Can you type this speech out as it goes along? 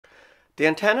The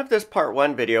intent of this Part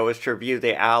 1 video is to review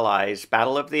the Allies'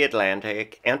 Battle of the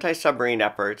Atlantic anti-submarine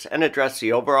efforts and address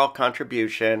the overall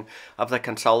contribution of the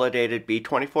Consolidated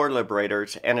B-24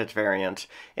 liberators and its variants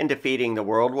in defeating the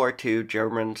World War II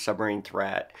German submarine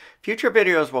threat. Future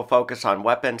videos will focus on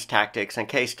weapons, tactics, and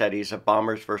case studies of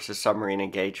bombers versus submarine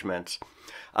engagements.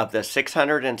 Of the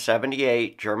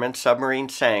 678 German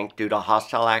submarines sank due to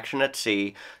hostile action at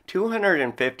sea,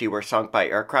 250 were sunk by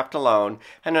aircraft alone,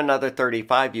 and another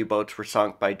 35 U-boats were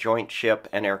sunk by joint ship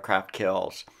and aircraft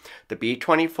kills. The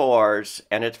B-24s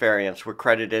and its variants were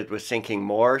credited with sinking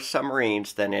more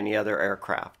submarines than any other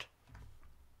aircraft.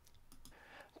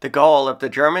 The goal of the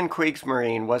German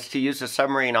Kriegsmarine was to use the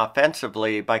submarine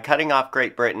offensively by cutting off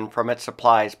Great Britain from its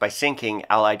supplies by sinking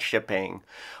Allied shipping.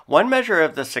 One measure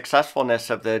of the successfulness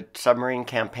of the submarine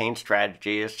campaign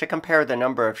strategy is to compare the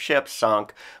number of ships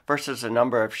sunk versus the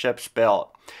number of ships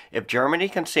built. If Germany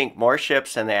can sink more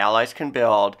ships than the Allies can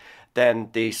build, then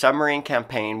the submarine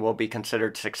campaign will be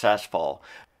considered successful.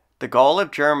 The goal of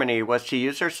Germany was to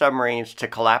use their submarines to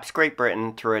collapse Great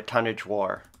Britain through a tonnage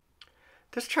war.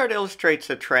 This chart illustrates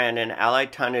the trend in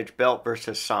Allied tonnage built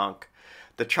versus sunk.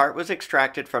 The chart was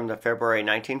extracted from the February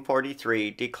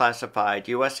 1943 declassified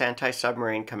U.S.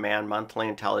 Anti-Submarine Command Monthly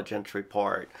Intelligence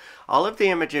Report. All of the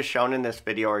images shown in this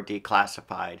video are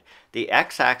declassified. The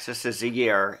x-axis is the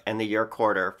year and the year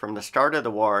quarter from the start of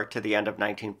the war to the end of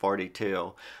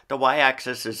 1942. The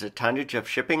y-axis is the tonnage of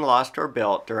shipping lost or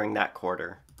built during that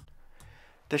quarter.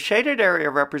 The shaded area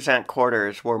represent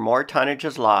quarters where more tonnage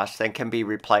is lost than can be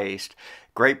replaced.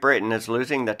 Great Britain is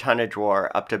losing the tonnage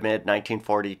war up to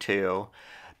mid-1942.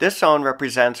 This zone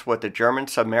represents what the German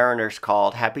submariners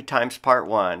called Happy Times Part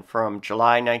 1 from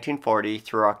July 1940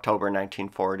 through October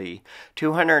 1940.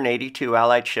 282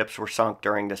 Allied ships were sunk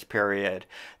during this period.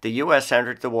 The U.S.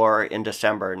 entered the war in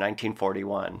December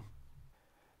 1941.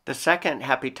 The second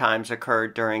Happy Times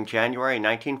occurred during January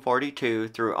 1942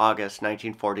 through August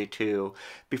 1942,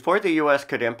 before the U.S.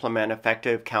 could implement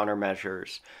effective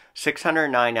countermeasures.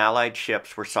 609 Allied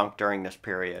ships were sunk during this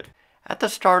period. At the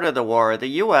start of the war, the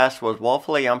U.S. was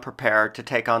woefully unprepared to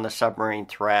take on the submarine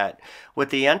threat. With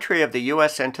the entry of the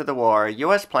U.S. into the war,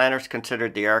 U.S. planners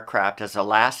considered the aircraft as a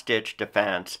last-ditch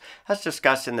defense, as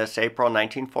discussed in this April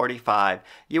 1945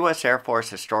 U.S. Air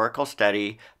Force Historical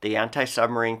Study, the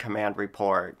Anti-Submarine Command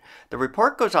Report. The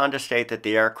report goes on to state that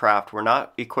the aircraft were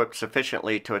not equipped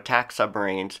sufficiently to attack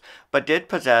submarines, but did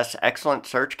possess excellent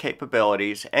search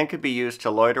capabilities and could be used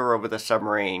to loiter over the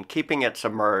submarine, keeping it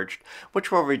submerged, which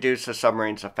will reduce the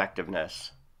submarine's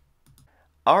effectiveness.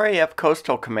 RAF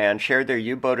Coastal Command shared their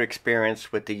U-boat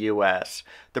experience with the U.S.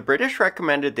 The British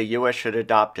recommended the U.S. should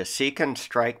adopt a seek and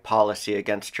strike policy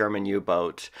against German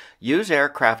U-boats, use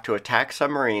aircraft to attack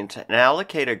submarines, and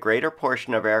allocate a greater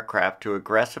portion of aircraft to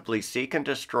aggressively seek and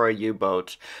destroy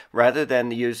U-boats rather than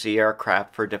use the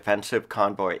aircraft for defensive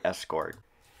convoy escort.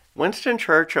 Winston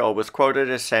Churchill was quoted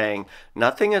as saying,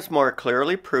 "Nothing is more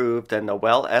clearly proved than the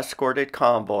well-escorted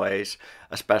convoys,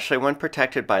 especially when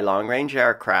protected by long-range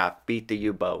aircraft, beat the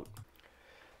U-boat."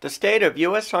 The state of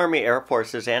U.S. Army Air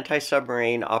Force's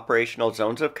anti-submarine operational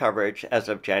zones of coverage as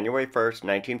of January 1,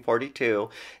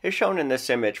 1942 is shown in this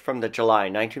image from the July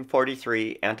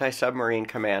 1943 Anti-Submarine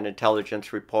Command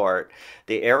Intelligence Report.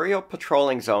 The aerial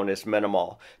patrolling zone is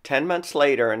minimal. 10 months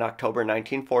later, in October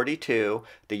 1942,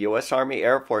 the U.S. Army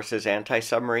Air Force's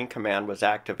Anti-Submarine Command was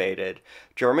activated.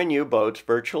 German U-boats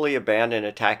virtually abandoned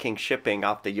attacking shipping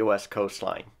off the U.S.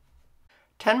 coastline.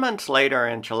 10 months later,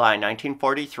 in July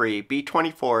 1943,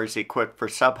 B-24s equipped for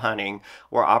sub-hunting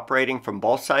were operating from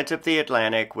both sides of the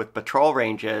Atlantic with patrol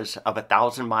ranges of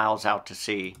 1,000 miles out to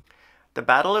sea. The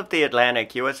Battle of the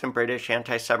Atlantic U.S. and British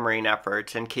anti-submarine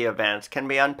efforts and key events can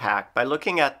be unpacked by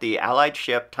looking at the Allied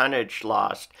ship tonnage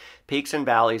lost, peaks and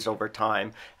valleys over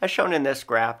time, as shown in this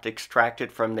graph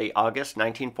extracted from the August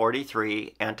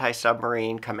 1943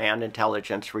 Anti-Submarine Command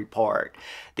Intelligence Report.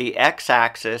 The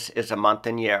x-axis is a month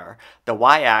and year. The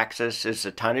y-axis is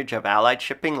the tonnage of Allied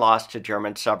shipping lost to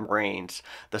German submarines.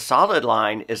 The solid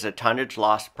line is the tonnage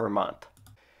lost per month.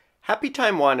 Happy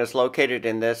Time 1 is located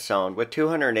in this zone with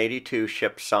 282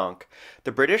 ships sunk.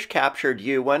 The British captured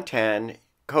U-110,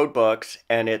 codebooks,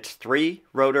 and its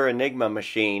 3-rotor Enigma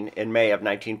machine in May of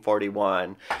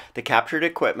 1941. The captured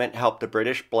equipment helped the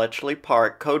British Bletchley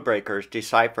Park codebreakers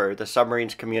decipher the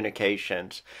submarine's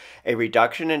communications. A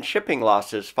reduction in shipping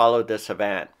losses followed this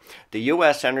event. The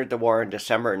U.S. entered the war in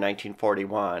December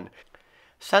 1941.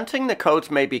 Sensing the codes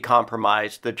may be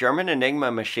compromised, the German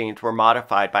Enigma machines were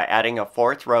modified by adding a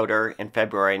fourth rotor in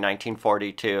February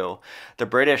 1942. The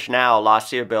British now lost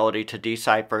the ability to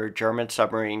decipher German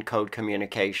submarine code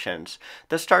communications.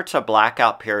 This starts a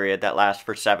blackout period that lasts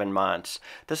for 7 months.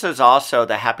 This is also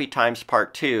the Happy Times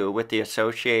Part 2 with the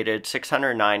associated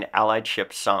 609 Allied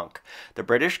ships sunk. The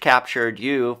British captured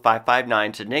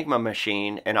U-559's Enigma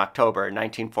machine in October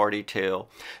 1942.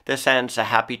 This ends the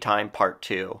Happy Time Part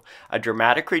 2. A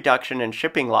dramatic reduction in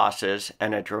shipping losses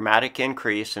and a dramatic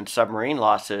increase in submarine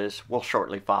losses will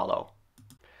shortly follow.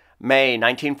 May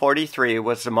 1943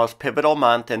 was the most pivotal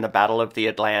month in the Battle of the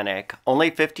Atlantic. Only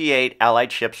 58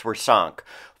 Allied ships were sunk.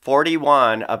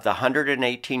 41 of the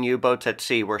 118 U-boats at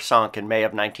sea were sunk in May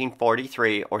of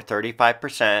 1943, or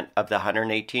 35% of the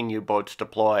 118 U-boats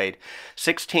deployed.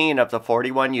 16 of the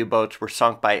 41 U-boats were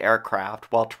sunk by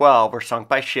aircraft, while 12 were sunk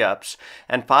by ships,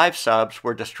 and 5 subs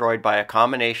were destroyed by a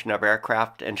combination of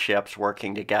aircraft and ships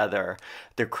working together.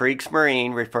 The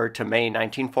Kriegsmarine referred to May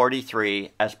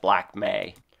 1943 as Black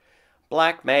May.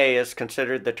 Black May is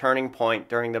considered the turning point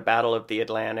during the Battle of the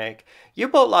Atlantic.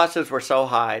 U-boat losses were so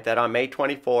high that on May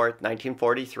 24,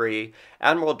 1943,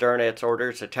 Admiral Dönitz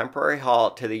orders a temporary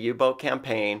halt to the U-boat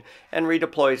campaign and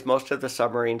redeploys most of the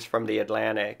submarines from the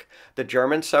Atlantic. The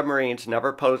German submarines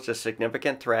never posed a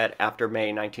significant threat after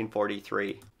May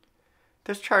 1943.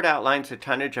 This chart outlines the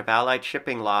tonnage of Allied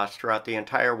shipping loss throughout the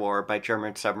entire war by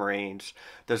German submarines.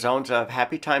 The zones of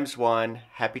Happy Times 1,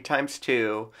 Happy Times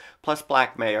 2, plus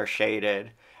Black May are shaded.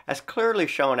 As clearly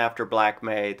shown after Black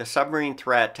May, the submarine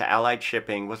threat to Allied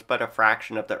shipping was but a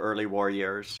fraction of the early war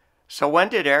years. So when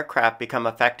did aircraft become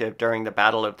effective during the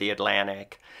Battle of the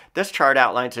Atlantic? This chart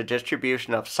outlines a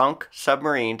distribution of sunk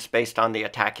submarines based on the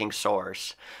attacking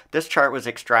source. This chart was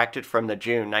extracted from the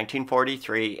June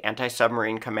 1943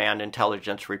 Anti-Submarine Command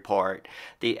Intelligence Report.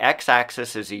 The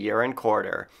x-axis is a year and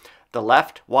quarter. The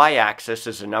left y-axis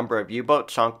is the number of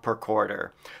U-boats sunk per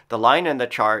quarter. The line in the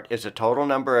chart is the total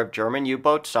number of German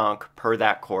U-boats sunk per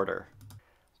that quarter.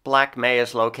 Black May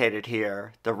is located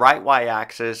here. The right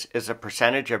y-axis is a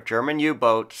percentage of German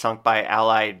U-boats sunk by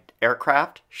Allied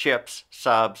aircraft, ships,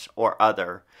 subs, or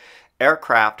other.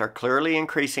 Aircraft are clearly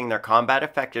increasing their combat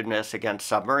effectiveness against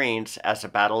submarines as the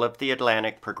Battle of the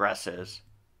Atlantic progresses.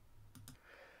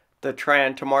 The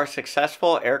trend to more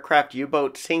successful aircraft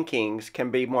U-boat sinkings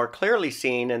can be more clearly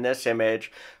seen in this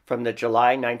image from the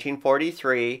July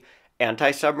 1943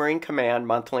 Anti-Submarine Command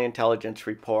Monthly Intelligence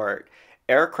Report.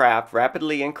 Aircraft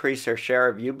rapidly increased their share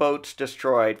of U-boats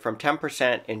destroyed from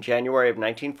 10% in January of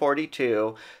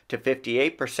 1942 to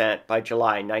 58% by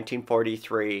July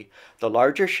 1943. The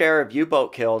larger share of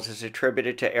U-boat kills is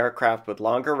attributed to aircraft with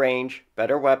longer range,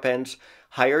 better weapons,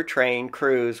 higher trained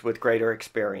crews with greater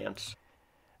experience.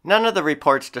 None of the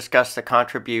reports discuss the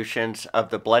contributions of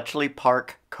the Bletchley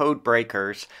Park code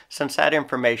breakers, since that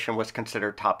information was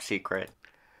considered top secret.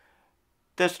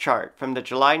 This chart from the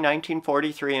July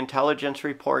 1943 intelligence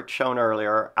report shown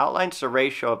earlier outlines the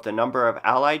ratio of the number of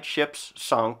Allied ships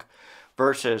sunk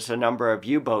versus the number of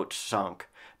U-boats sunk.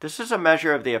 This is a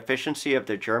measure of the efficiency of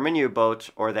the German U-boats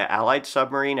or the Allied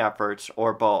submarine efforts,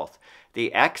 or both.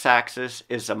 The x-axis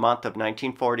is the month of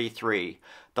 1943.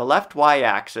 The left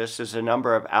y-axis is the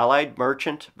number of Allied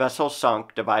merchant vessels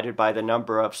sunk divided by the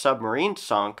number of submarines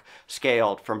sunk,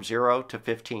 scaled from 0 to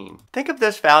 15. Think of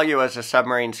this value as a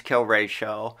submarine's kill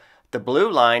ratio. The blue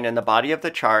line in the body of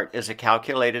the chart is a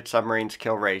calculated submarine's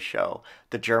kill ratio.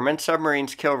 The German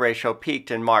submarine's kill ratio peaked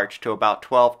in March to about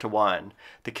 12 to 1.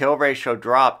 The kill ratio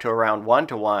dropped to around 1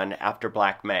 to 1 after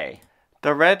Black May.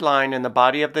 The red line in the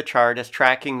body of the chart is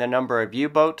tracking the number of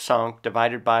U-boats sunk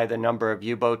divided by the number of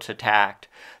U-boats attacked.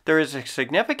 There is a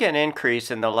significant increase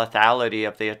in the lethality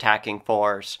of the attacking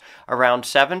force. Around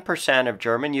 7% of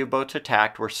German U-boats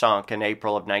attacked were sunk in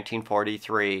April of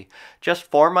 1943. Just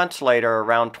 4 months later,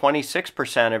 around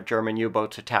 26% of German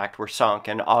U-boats attacked were sunk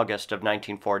in August of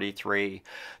 1943.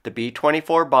 The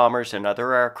B-24 bombers and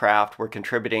other aircraft were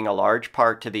contributing a large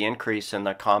part to the increase in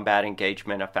the combat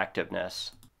engagement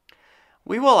effectiveness.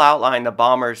 We will outline the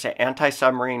bombers'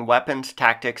 anti-submarine weapons,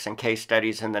 tactics, and case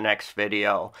studies in the next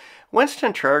video.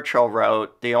 Winston Churchill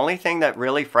wrote, "The only thing that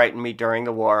really frightened me during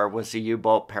the war was the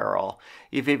U-boat peril."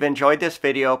 If you've enjoyed this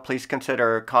video, please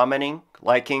consider commenting,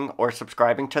 liking, or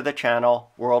subscribing to the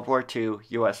channel World War II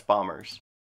U.S. Bombers.